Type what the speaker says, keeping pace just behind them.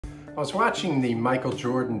I was watching the Michael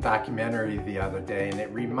Jordan documentary the other day, and it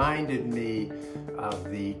reminded me of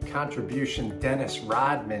the contribution Dennis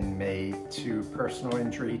Rodman made to personal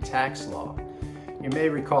injury tax law. You may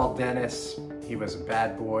recall Dennis. He was a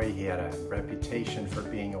bad boy. He had a reputation for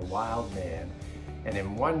being a wild man. And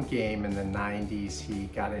in one game in the 90s, he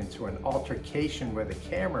got into an altercation with a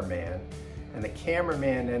cameraman, and the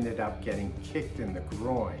cameraman ended up getting kicked in the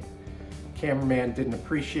groin. Cameraman didn't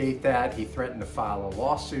appreciate that. He threatened to file a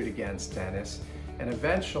lawsuit against Dennis, and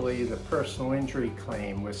eventually the personal injury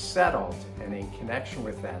claim was settled. And in connection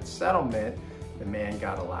with that settlement, the man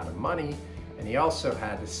got a lot of money, and he also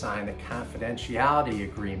had to sign a confidentiality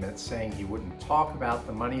agreement saying he wouldn't talk about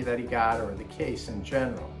the money that he got or the case in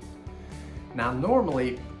general. Now,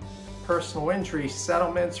 normally, personal injury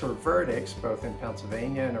settlements or verdicts, both in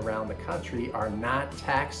Pennsylvania and around the country, are not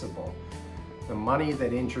taxable. The money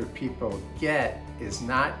that injured people get is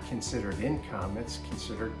not considered income. It's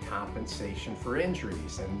considered compensation for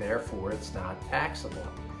injuries, and therefore it's not taxable.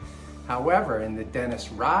 However, in the Dennis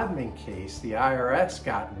Rodman case, the IRS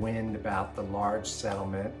got wind about the large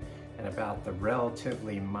settlement and about the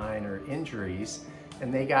relatively minor injuries,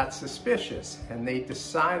 and they got suspicious, and they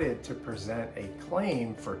decided to present a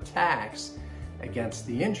claim for tax against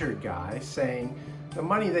the injured guy, saying the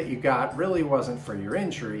money that you got really wasn't for your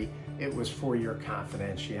injury. It was for your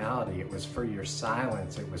confidentiality. It was for your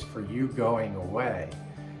silence. It was for you going away.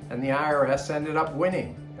 And the IRS ended up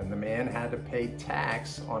winning, and the man had to pay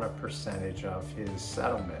tax on a percentage of his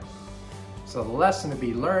settlement. So the lesson to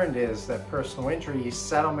be learned is that personal injury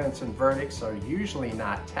settlements and verdicts are usually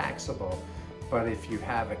not taxable, but if you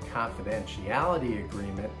have a confidentiality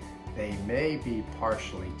agreement, they may be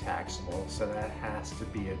partially taxable, so that has to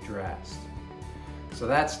be addressed. So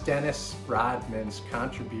that's Dennis Rodman's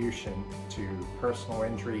contribution to personal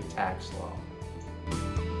injury tax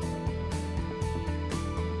law.